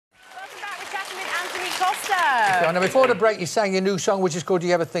Antony Costa. Now, before the break, you sang your new song, which is called "Do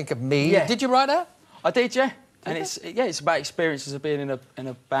You Ever Think of Me?" Yeah. Did you write that? I did, yeah. And it's about experiences of being in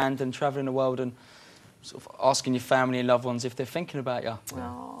a band and travelling the world and sort of asking your family and loved ones if they're thinking about you.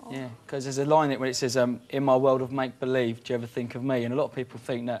 Aww. Yeah, because there's a line in it where it says, "In my world of make-believe, do you ever think of me?" And a lot of people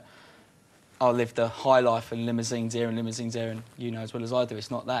think that I lived a high life and limousines here and limousines there, and you know as well as I do, it's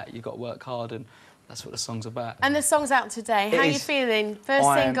not that. You've got to work hard, and that's what the song's about. And the song's out today. How are you feeling? First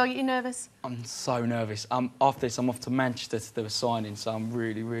single, you nervous? I'm so nervous. After this, I'm off to Manchester to do a signing, so I'm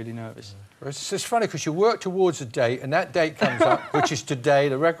really, really nervous. It's funny because you work towards a date, and that date comes up, which is today.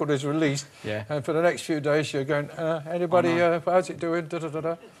 The record is released, yeah. And for the next few days, you're going, anybody, how's it doing? Da, da, da,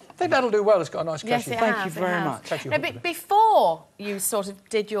 da. I think that'll do well. It's got a nice catchy. Yes, Thank you very much. No, but before you sort of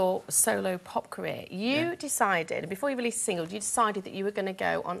did your solo pop career, you decided, before you released a single, you decided that you were going to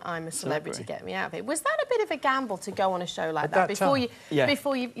go on I'm a Celebrity, Get Me Out of It. Was that a bit of a gamble to go on a show like that before you?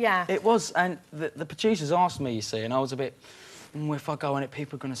 Yeah. It was, and the producers asked me, you see, and I was a bit, if I go on it,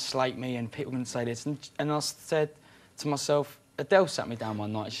 people are going to slate me and people are going to say this. And I said to myself, Adele sat me down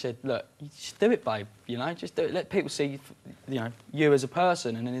one night. She said, "Look, you just do it, babe. You know, just do it. Let people see, you as a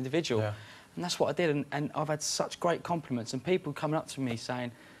person and an individual." Yeah. And that's what I did. And I've had such great compliments and people coming up to me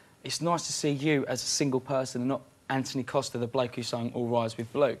saying, "It's nice to see you as a single person and not Antony Costa, the bloke who sang All Rise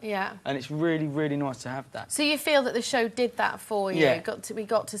with Blue." Yeah. And it's really, really nice to have that. So you feel that the show did that for you? Yeah. We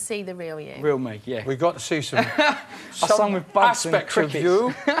got to see the real you. Real me, yeah. We got to see some with bugs aspects and of you,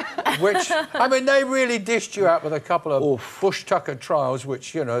 which, I mean, they really dished you out with a couple of bush-tucker trials,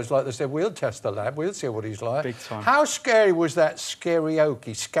 which, you know, it's like they said, we'll test the lad, we'll see what he's like. Big time. How scary was that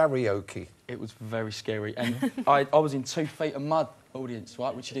karaoke? It was very scary. And I was in 2 feet of mud, audience,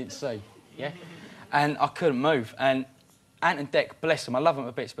 right, which you didn't see, yeah? And I couldn't move. And Ant and Dec, bless them, I love them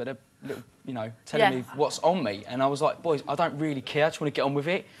a bit, but they're little, you know, telling me what's on me. And I was like, boys, I don't really care, I just want to get on with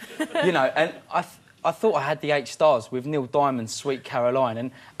it. You know, and I thought I had the 8 stars with Neil Diamond's Sweet Caroline.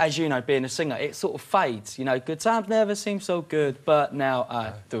 And as you know, being a singer, it sort of fades. You know, good times never seem so good, but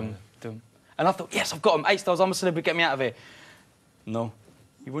now, dum, dum. And I thought, yes, I've got them, 8 stars, I'm a celebrity, get me out of here. No,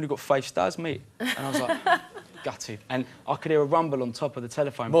 you've only got 5 stars, mate. And I was like, gutted. And I could hear a rumble on top of the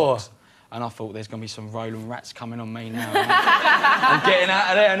telephone box. And I thought, there's going to be some rolling rats coming on me now. I'm getting out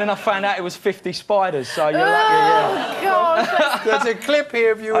of there. And then I found out it was 50 spiders, so you're lucky, yeah. Oh, God. There's a clip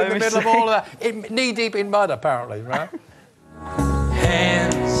here of you in the middle of all of that, knee-deep in mud, apparently, right?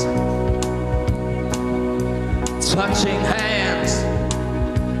 Hands, touching hands,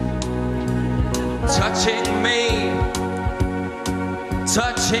 touching me,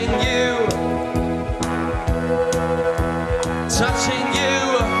 touching you, touching you.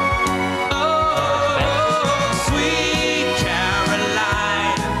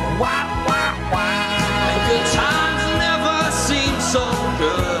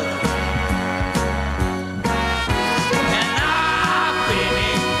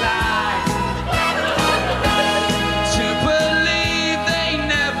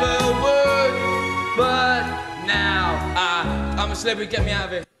 I'm a celebrity, get me out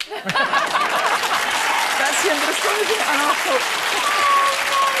of here. That's the end of the song, isn't it? And I thought...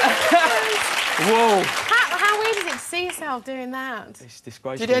 Whoa. How weird is it to see yourself doing that? It's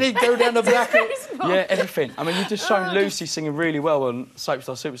disgraceful. Did any go down the black... Yeah, everything. I mean, you've just shown Lucy singing really well on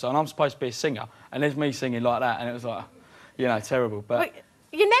Soapstar Superstar, and I'm supposed to be a singer, and there's me singing like that, and it was like, you know, terrible. But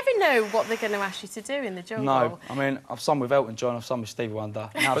you never know what they're going to ask you to do in the jungle. No, I mean, I've sung with Elton John, I've sung with Stevie Wonder,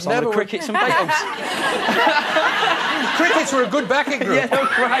 now I've sung with Crickets and Beatles. Crickets were a good backing group. Yeah, they were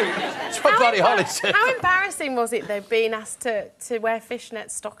great. That's what Buddy Holly said. How embarrassing was it, though, being asked to wear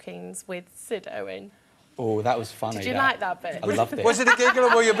fishnet stockings with Sid Owen? Oh, that was funny. Did you like that bit? I loved it. Was it a giggle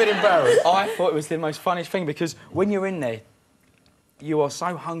or were you a bit embarrassed? I thought it was the most funniest thing because when you're in there, you are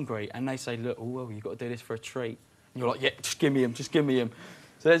so hungry and they say, look, oh, well, you've got to do this for a treat. And you're like, yeah, just give me him, just give me him.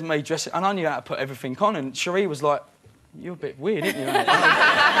 So there's me dressing, and I knew how to put everything on, and Cherie was like, you're a bit weird, aren't you, mate? And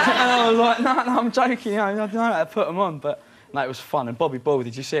I was like, no, I'm joking, you know, I don't know how to put them on, but no, it was fun. And Bobby Ball,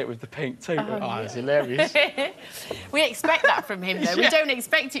 did you see it with the pink too? Oh, it was hilarious. We expect that from him, though. We don't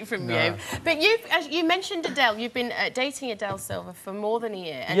expect it from you. But as you mentioned Adele. You've been dating Adele Silver for more than a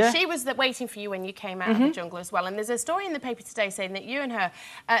year, and she was waiting for you when you came out of the jungle as well. And there's a story in the paper today saying that you and her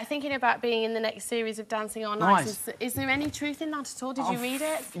are thinking about being in the next series of Dancing on Ice. Is there any truth in that at all? Did you read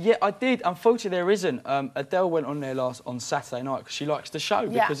it? Yeah, I did. Unfortunately, there isn't. Adele went on there on Saturday night because she likes the show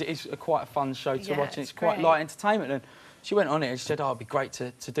because it is quite a fun show to watch, and it's quite light entertainment. And she went on it and she said, oh, it'd be great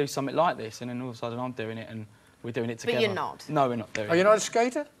to do something like this. And then all of a sudden I'm doing it and we're doing it together. But you're not? No, we're not doing it. Are you not a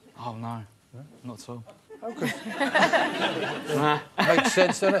skater? Oh, no. Not at all. Okay. Makes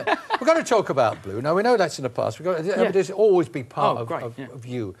sense, doesn't it? We've got to talk about Blue. Now, we know that's in the past. We've got to, there's always be part of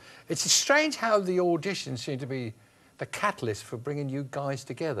you. It's strange how the auditions seem to be the catalyst for bringing you guys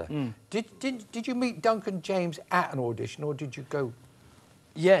together. Did you meet Duncan James at an audition, or did you go?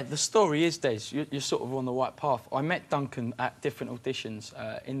 Yeah, the story is, Des, you're sort of on the right path. I met Duncan at different auditions.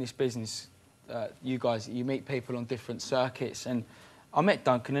 In this business, you guys, you meet people on different circuits, and I met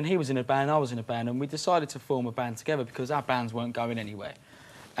Duncan, and he was in a band, I was in a band, and we decided to form a band together because our bands weren't going anywhere.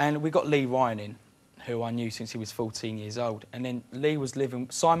 And we got Lee Ryan in, who I knew since he was 14 years old, and then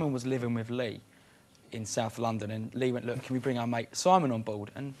Simon was living with Lee in South London, and Lee went, look, can we bring our mate Simon on board?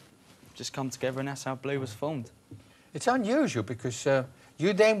 And just come together, and that's how Blue was formed. It's unusual because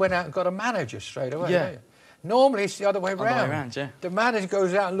you then went out and got a manager straight away. Yeah. Normally it's the other way around. Yeah. The manager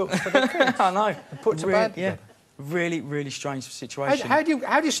goes out and looks for the kids. I know. And puts a band together. Really, really strange situation. How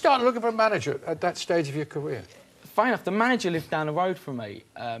do you start looking for a manager at that stage of your career? Funny enough, the manager lived down the road from me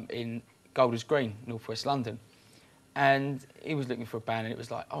in Golders Green, North West London. And he was looking for a band, and it was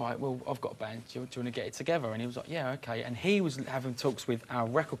like, all right, well, I've got a band. Do you want to get it together? And he was like, yeah, OK. And he was having talks with our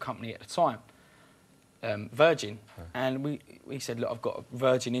record company at the time, Virgin. And we said, look, I've got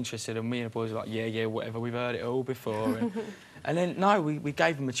Virgin interested. And me and the boys were like, yeah, whatever, we've heard it all before. And then, no, we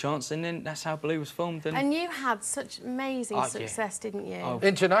gave him a chance, and then that's how Blue was formed. And you had such amazing success, didn't you? Oh,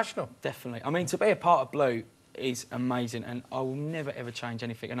 international. Definitely. I mean, to be a part of Blue is amazing, and I will never, ever change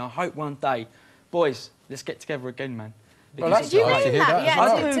anything. And I hope one day, boys, let's get together again, man. Well, that's do you nice mean to hear that?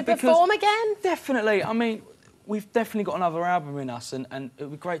 Yeah, to perform again? Definitely. I mean, we've definitely got another album in us, and it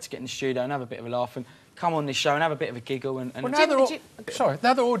would be great to get in the studio and have a bit of a laugh and come on this show and have a bit of a giggle. And well, now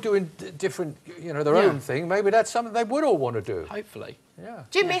they're all doing different, you know, their own thing. Maybe that's something they would all want to do. Hopefully. Yeah.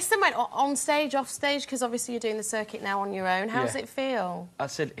 Do you miss them on stage, off stage? Because obviously you're doing the circuit now on your own. How does it feel? I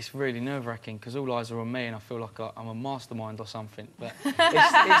said it's really nerve-wracking because all eyes are on me, and I feel like I'm a mastermind or something. But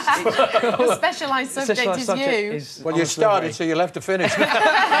the specialised subject is you. Well, you started, so you'll have to finish.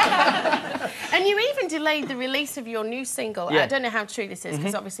 And you even delayed the release of your new single. I don't know how true this is,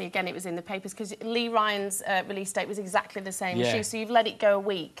 because obviously, again, it was in the papers, because Lee Ryan's release date was exactly the same as you, so you've let it go a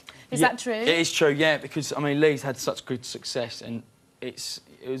week. Is that true? It is true, yeah, because, I mean, Lee's had such good success, and it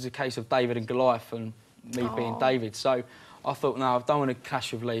was a case of David and Goliath and me being David. So I thought, no, I don't want to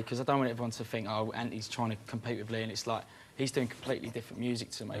clash with Lee, because I don't want everyone to think, oh, Anty's trying to compete with Lee, and it's like, he's doing completely different music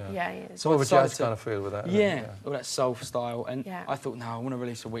to me. Yeah, he is. So what would Jazz kind of feel with that? Yeah, all that soul style. And I thought, no, I want to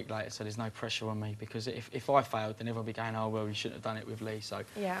release a week later, so there's no pressure on me, because if I failed, then everyone would be going, oh, well, you shouldn't have done it with Lee. So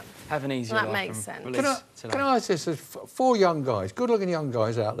have an easier life. That makes sense. Can I ask this? There's 4 young guys, good-looking young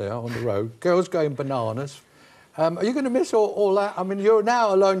guys out there on the road, girls going bananas. Are you going to miss all that? I mean, you're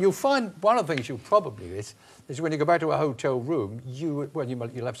now alone. You'll find one of the things you'll probably miss is when you go back to a hotel room, you'll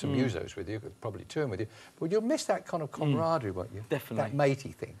have some musos with you, probably 2 with you, but you'll miss that kind of camaraderie, won't you? Definitely. That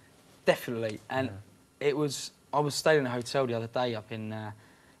matey thing. Definitely. And I was staying in a hotel the other day up in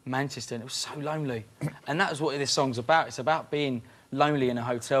Manchester, and it was so lonely. And that was what this song's about. It's about being lonely in a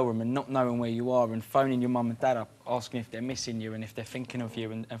hotel room and not knowing where you are, and phoning your mum and dad up, asking if they're missing you and if they're thinking of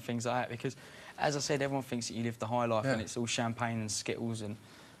you and things like that. Because, as I said, everyone thinks that you live the high life and it's all champagne and Skittles and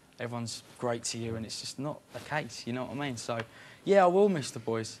everyone's great to you, and it's just not the case, you know what I mean? So, yeah, I will miss the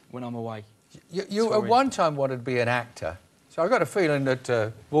boys when I'm away. You at one time wanted to be an actor, so I got a feeling that...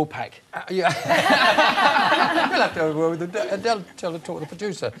 Woolpack. Yeah. You'll have to have a word with Adele, talk to the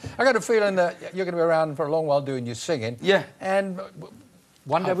producer. I got a feeling that you're going to be around for a long while doing your singing. Yeah. And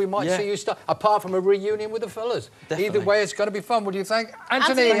one day we might see you start, apart from a reunion with the fellas. Definitely. Either way, it's going to be fun. What do you think?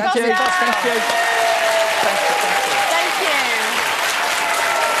 Antony Costa. Thank you. Thank you.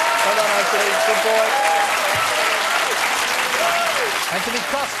 Well done, Antony. Good boy. Antony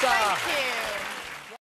Costa. Thank you.